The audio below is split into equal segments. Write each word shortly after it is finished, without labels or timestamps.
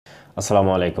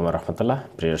আসসালামু আলাইকুম রহমতুল্লাহ।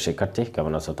 প্রিয় শিক্ষার্থী,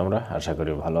 কেমন আছো তোমরা? আশা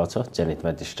করি ভালো আছো। জেনিথ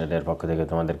ম্যাথ স্টাডির পক্ষ থেকে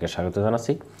তোমাদেরকে স্বাগত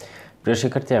জানাচ্ছি। প্রিয়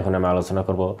শিক্ষার্থী, এখন আমি আলোচনা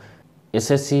করব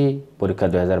এসএসসি পরীক্ষা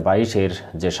 2022-এর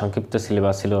যে সংক্ষিপ্ত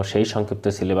সিলেবাস ছিল, সেই সংক্ষিপ্ত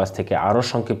সিলেবাস থেকে আরও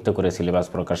সংক্ষিপ্ত করে সিলেবাস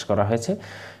প্রকাশ করা হয়েছে।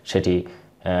 সেটি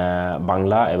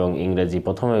বাংলা এবং ইংরেজি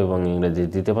প্রথম এবং ইংরেজি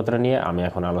দ্বিতীয় পত্র নিয়ে আমি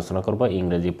এখন আলোচনা করব।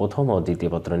 ইংরেজি প্রথম ও দ্বিতীয়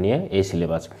পত্র নিয়ে এই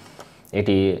সিলেবাস,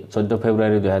 এটি 14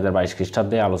 ফেব্রুয়ারি 2022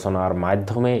 খ্রিস্টাব্দে আলোচনার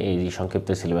মাধ্যমে এই সংক্ষিপ্ত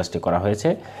সিলেবাসটি করা হয়েছে।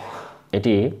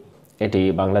 এটি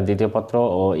বাংলা দ্বিতীয় পত্র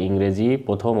ও ইংরেজি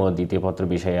প্রথম ও দ্বিতীয় পত্র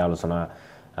বিষয়ে আলোচনা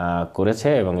করেছে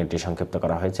এবং এটি সংক্ষিপ্ত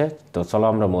করা হয়েছে। তো চলো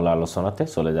আমরা মূল আলোচনাতে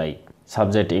চলে যাই।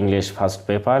 Subject English first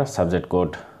paper, subject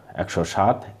code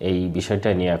 107, এই বিষয়টা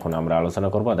নিয়ে এখন আমরা আলোচনা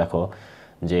করব। দেখো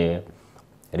যে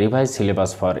revise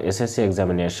syllabus for SSC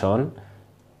examination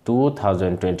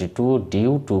 2022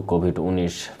 due to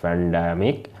COVID-19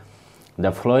 pandemic,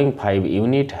 the following 5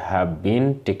 units have been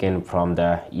taken from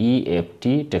the EFT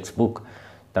textbook।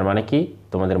 তার মানে কি,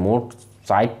 তোমাদের মোট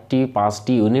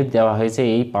 5টি ইউনিট দেওয়া হয়েছে।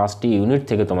 এই 5টি ইউনিট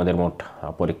থেকে তোমাদের মোট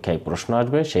পরীক্ষায় প্রশ্ন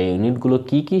আসবে। সেই ইউনিটগুলো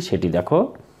কি কি সেটি দেখো।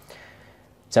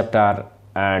 Chapter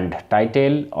and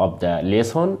title of the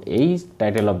lesson, এই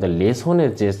টাইটেল অফ দ্য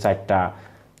লেসনের যে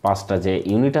 5টা যে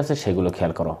ইউনিট আছে সেগুলো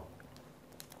খেয়াল করো।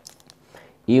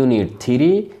 Unit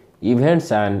 3 Events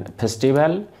and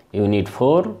Festival, Unit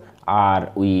 4 Are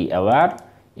We Aware,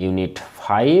 Unit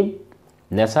 5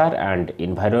 Nature and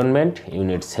Environment,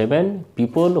 Unit 7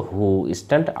 People Who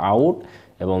Stand Out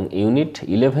এবং Unit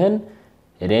 11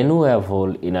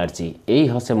 Renewable Energy। এই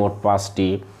হচ্ছে মোট 5টি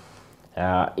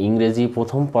ইংরেজি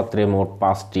প্রথম পত্রে মোট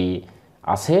 5টি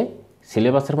আছে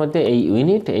সিলেবাসের মধ্যে।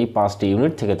 এই 5টি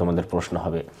ইউনিট থেকে তোমাদের প্রশ্ন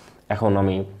হবে। এখন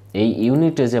আমি এই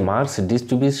ইউনিটে যে মার্কস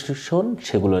ডিস্ট্রিবিউশন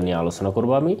সেগুলো নিয়ে আলোচনা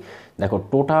করব আমি। দেখো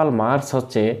টোটাল মার্কস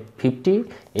হচ্ছে 50।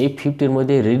 এই 50-র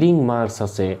মধ্যে রিডিং মার্কস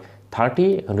হচ্ছে 30।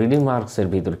 রিডিং মার্কসের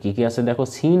ভিতর কী কী আছে দেখো।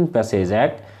 সিন প্যাসেজ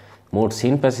 1, মোট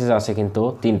সিন প্যাসেজ আছে কিন্তু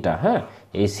 3টা। হ্যাঁ,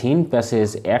 এই সিন প্যাসেজ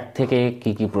 1 থেকে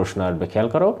কী কী প্রশ্ন আসবে খেয়াল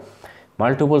করো।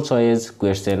 মাল্টিপল চয়েস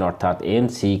কোয়েশ্চেন অর্থাৎ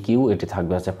MCQ, এটি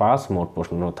থাকবে হচ্ছে 5, মোট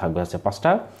প্রশ্ন থাকবে হচ্ছে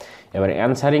 5টা। এবার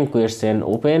answering question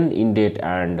open ইনডেট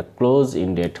and close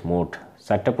ইনডেট, মোট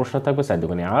 4টা প্রশ্ন থাকবে, 4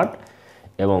 দুগুণে 8।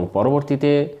 এবং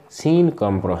পরবর্তীতে সিন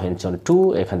কম্প্রহেনশন 2,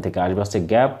 এখান থেকে আসবে হচ্ছে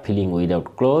গ্যাপ ফিলিং উইদাউট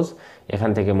ক্লোজ। এখান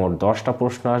থেকে মোট 10টা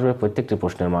প্রশ্ন আসবে, প্রত্যেকটি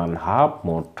প্রশ্নের মান হাফ,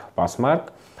 মোট 5 মার্ক।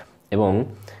 এবং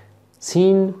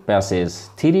সিন প্যাসেজ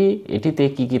 3, এটিতে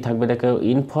কি কি থাকবে দেখো।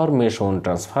 ইনফরমেশন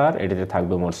ট্রান্সফার, এটিতে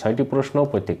থাকবে মোট 6টি প্রশ্ন,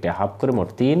 প্রত্যেকটি হাফ করে, মোট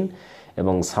 3।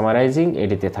 এবং সামারাইজিং,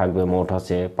 এটিতে থাকবে মোট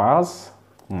হচ্ছে 5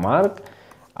 মার্ক।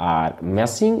 আর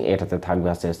ম্যাচিং, এটাতে থাকবে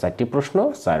হচ্ছে 4টি প্রশ্ন,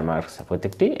 4 মার্কস,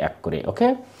 প্রত্যেকটি 1 করে। ওকে,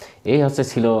 এই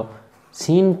ছিল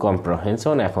সিন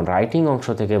কম্প্রহেনশন। এখন রাইটিং অংশ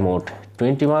থেকে মোট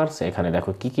 20 মার্কস। এখানে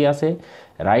দেখো কি কি আছে।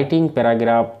 রাইটিং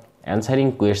প্যারাগ্রাফ, অ্যান্সারিং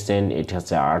কোয়েশ্চেন, এটি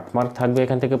হচ্ছে 8 মার্ক থাকবে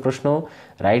এখান থেকে প্রশ্ন।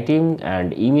 রাইটিং অ্যান্ড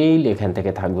ইমেইল, এখান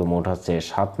থেকে থাকবে মোট হচ্ছে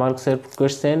 7 মার্কসের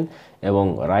কোয়েশ্চেন। এবং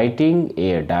রাইটিং এ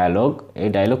ডায়ালগ, এই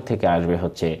ডায়ালগ থেকে আসবে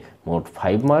হচ্ছে মোট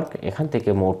 5 মার্ক। এখান থেকে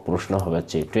মোট প্রশ্ন হবে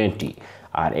হচ্ছে 20,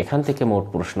 আর এখান থেকে মোট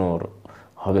প্রশ্ন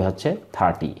হবে হচ্ছে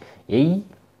 30। এই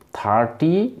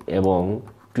 30 এবং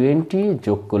 20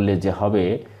 যোগ করলে যে হবে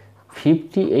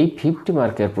 50, এই 50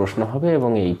 মার্কের প্রশ্ন হবে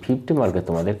এবং এই 50 মার্কে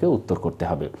তোমাদেরকে উত্তর করতে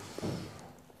হবে।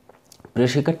 প্রিয়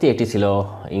শিক্ষার্থী, এটি ছিল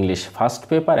ইংলিশ ফার্স্ট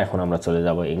পেপার। এখন আমরা চলে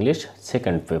যাব ইংলিশ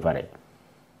সেকেন্ড পেপারে।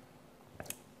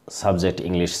 Subject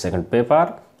English second paper,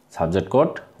 subject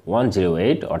code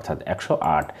 108 অর্থাৎ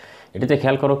 108। এটিতে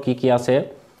খেয়াল করো কি কি আছে।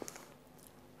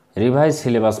 Revise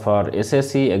syllabus for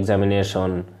SSC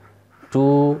examination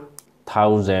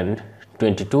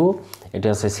 2022, এটি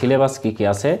হচ্ছে সিলেবাস কী কী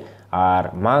আছে। আর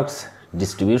মার্কস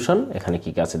ডিস্ট্রিবিউশন, এখানে কী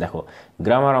কী আছে দেখো।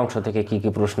 গ্রামার অংশ থেকে কী কী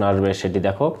প্রশ্ন আসবে সেটি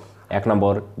দেখো। 1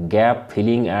 নম্বর gap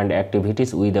filling and activities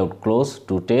without close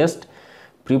to test,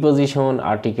 preposition,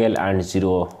 article and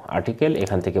zero article,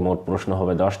 এখান থেকে মোট প্রশ্ন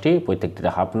হবে 10টি, প্রত্যেকটিতে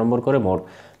হাফ নম্বর করে, মোট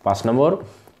 5 নম্বর।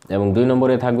 এবং 2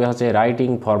 নম্বরে থাকবে হচ্ছে রাইটিং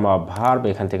ফর্ম অফ ভার্ব,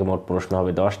 এখান থেকে মোট প্রশ্ন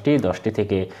হবে 10টি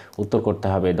থেকে উত্তর করতে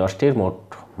হবে 10টির, মোট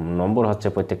নম্বর হচ্ছে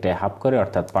প্রত্যেকটায় হাফ করে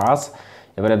অর্থাৎ 5।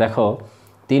 এবারে দেখো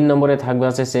 3 নম্বরে থাকবে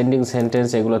হচ্ছে সেন্ডিং সেন্টেন্স,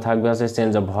 এগুলো থাকবে হচ্ছে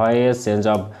change of voice, change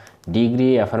of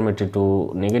degree, affirmative two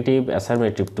negative,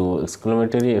 অ্যাসার্মেটিভ two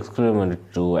exclamatory, exclamatory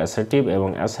two assertive এবং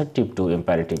অ্যাসার্টিভ টু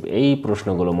ইম্পারেটিভ। এই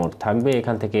প্রশ্নগুলো মোট থাকবে।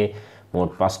 এখান থেকে মোট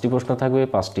 5টি প্রশ্ন থাকবে,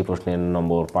 5টি প্রশ্নের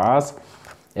নম্বর 5।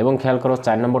 এবং খেয়াল করো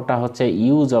 4 নম্বরটা হচ্ছে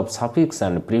use of suffix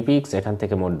and prefix, এখান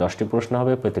থেকে মোট 10টি প্রশ্ন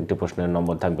হবে, প্রত্যেকটি প্রশ্নের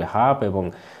নম্বর থাকবে হাফ এবং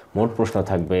মোট প্রশ্ন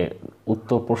থাকবে,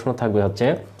 উত্তর প্রশ্ন থাকবে হচ্ছে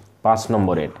 5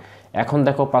 নম্বরের। এখন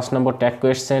দেখো 5 নম্বর ট্যাগ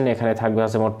কোয়েশ্চেন, এখানে থাকবে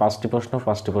হচ্ছে মোট 5টি প্রশ্ন,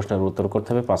 5টি প্রশ্নের উত্তর করতে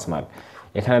হবে 5 মার্ক।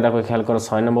 এখানে দেখো খেয়াল করো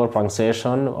 6 নম্বর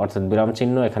পাংচুয়েশন অর্থাৎ বিরাম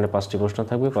চিহ্ন, এখানে 5টি প্রশ্ন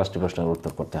থাকবে, 5টি প্রশ্নের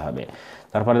উত্তর করতে হবে।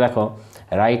 তারপরে দেখো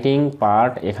রাইটিং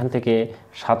পার্ট, এখান থেকে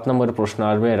 7 নম্বরের প্রশ্ন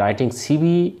আসবে writing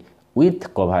CV with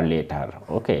cover letter.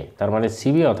 ওকে, তার মানে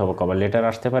সিভি অথবা কভার লেটার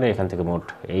আসতে পারে, এখান থেকে মোট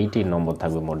 18 নম্বর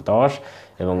থাকবে, মোট 10।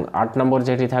 এবং 8 নম্বর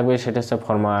যেটি থাকবে সেটা হচ্ছে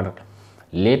ফর্মাল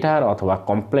লেটার অথবা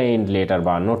কমপ্লেইন্ট লেটার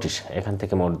বা নোটিশ, এখান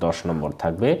থেকে মোট 10 নম্বর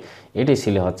থাকবে। এটি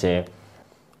ছিল হচ্ছে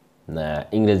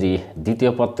ইংরেজি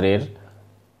দ্বিতীয় পত্রের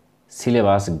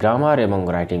সিলেবাস গ্রামার এবং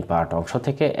রাইটিং পার্ট অংশ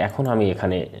থেকে। এখন আমি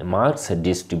এখানে মার্কস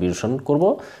ডিস্ট্রিবিউশন করব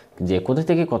যে কোথা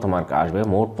থেকে কত মার্ক আসবে।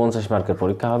 মোট 50 মার্কের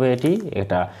পরীক্ষা হবে এটি।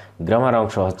 এটা গ্রামার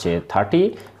অংশ হচ্ছে 30।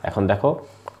 এখন দেখো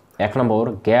 1 নম্বর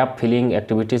gap filling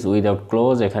activities without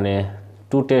close, এখানে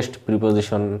 2 test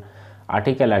preposition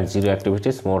article and 0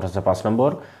 activities, মোট হচ্ছে 5 নম্বর।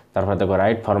 তারপর দেখো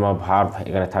রাইট ফর্ম অফ ভার্ব,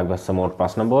 এখানে থাকবে হচ্ছে মোট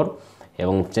 5 নম্বর।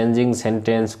 এবং changing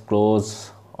sentence, close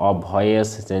of voice,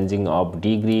 changing of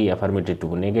degree, affirmative two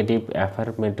negative,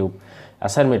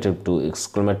 অ্যাসার্মেটিভ two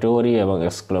exclamatory এবং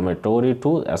exclamatory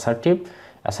two assertive,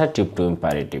 assertive two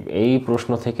imperative. এই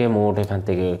প্রশ্ন থেকে মোট এখান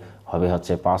থেকে হবে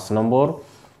হচ্ছে 5 নম্বর।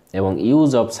 এবং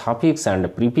use of suffix and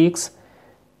prefix,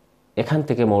 এখান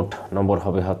থেকে মোট নম্বর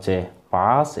হবে হচ্ছে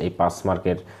 5। এই 5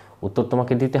 মার্কের উত্তর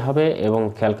তোমাকে দিতে হবে। এবং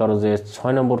খেয়াল করো যে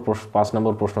 5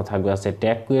 নম্বর প্রশ্ন থাকবে হচ্ছে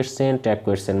ট্যাগ কোয়েশ্চেন। ট্যাগ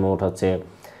কোয়েশ্চেন মোট হচ্ছে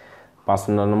 5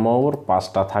 নম্বর,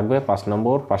 5টা থাকবে, 5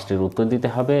 নম্বর, 5টির উত্তর দিতে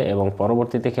হবে। এবং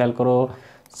পরবর্তীতে খেয়াল করো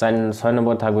 6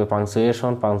 নম্বর থাকবে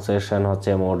পাংচুয়েশন। পাংচুয়েশন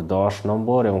হচ্ছে মোট 10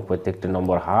 নম্বর এবং প্রত্যেকটি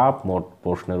নম্বর হাফ, মোট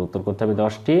প্রশ্নের উত্তর করতে হবে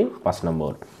 10টি, 5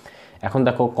 নম্বর। এখন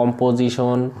দেখো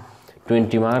কম্পোজিশন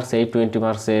 20 মার্কস, এই 20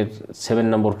 মার্কসের 7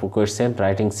 নম্বর question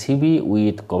writing CV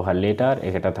with cover letter,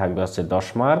 এটা থাকবে হচ্ছে 10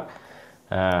 মার্ক।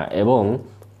 এবং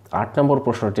 8 নম্বর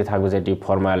প্রশ্নটি থাকবে যেটি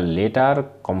formal letter,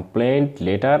 complaint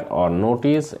letter or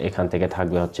notice, এখান থেকে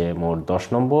থাকবে হচ্ছে মোট 10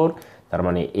 নম্বর। তার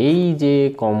মানে এই যে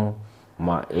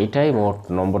এটাই মোট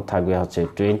নম্বর থাকবে হচ্ছে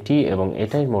 20 এবং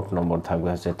এটাই মোট নম্বর থাকবে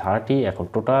হচ্ছে 30। এখন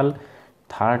total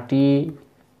 30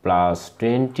 plus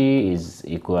 20 is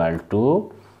equal to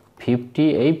 50।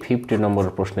 এই 50 নম্বর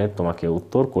প্রশ্নের তোমাকে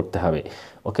উত্তর করতে হবে।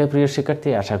 ওকে প্রিয় শিক্ষার্থী,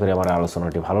 আশা করি আমার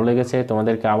আলোচনাটি ভালো লেগেছে।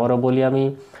 তোমাদেরকে আবারও বলি আমি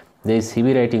যে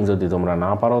সিভি রাইটিং যদি তোমরা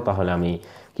না পারো তাহলে আমি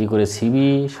কি করে সিভি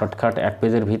শর্টকাট 1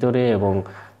 পেজের ভিতরে এবং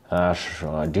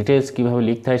ডিটেলস কিভাবে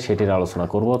লিখতে হয় সেটির আলোচনা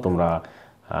করব। তোমরা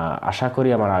আশা করি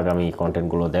আমার আগামী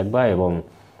কন্টেন্টগুলো দেখবা এবং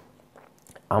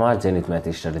আমার জেনিথ ম্যাথ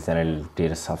স্টাডি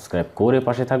চ্যানেলটির সাবস্ক্রাইব করে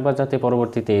পাশে থাকবা, যাতে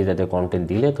পরবর্তীতে এই জাতীয় কন্টেন্ট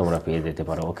দিলে তোমরা পেয়ে যেতে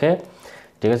পারো। ওকে,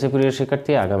 ঠিক আছে প্রিয়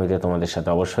শিক্ষার্থী, আগামীতে তোমাদের সাথে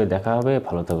অবশ্যই দেখা হবে।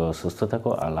 ভালো থেকো, সুস্থ থাকো,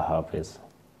 আল্লাহ হাফেজ।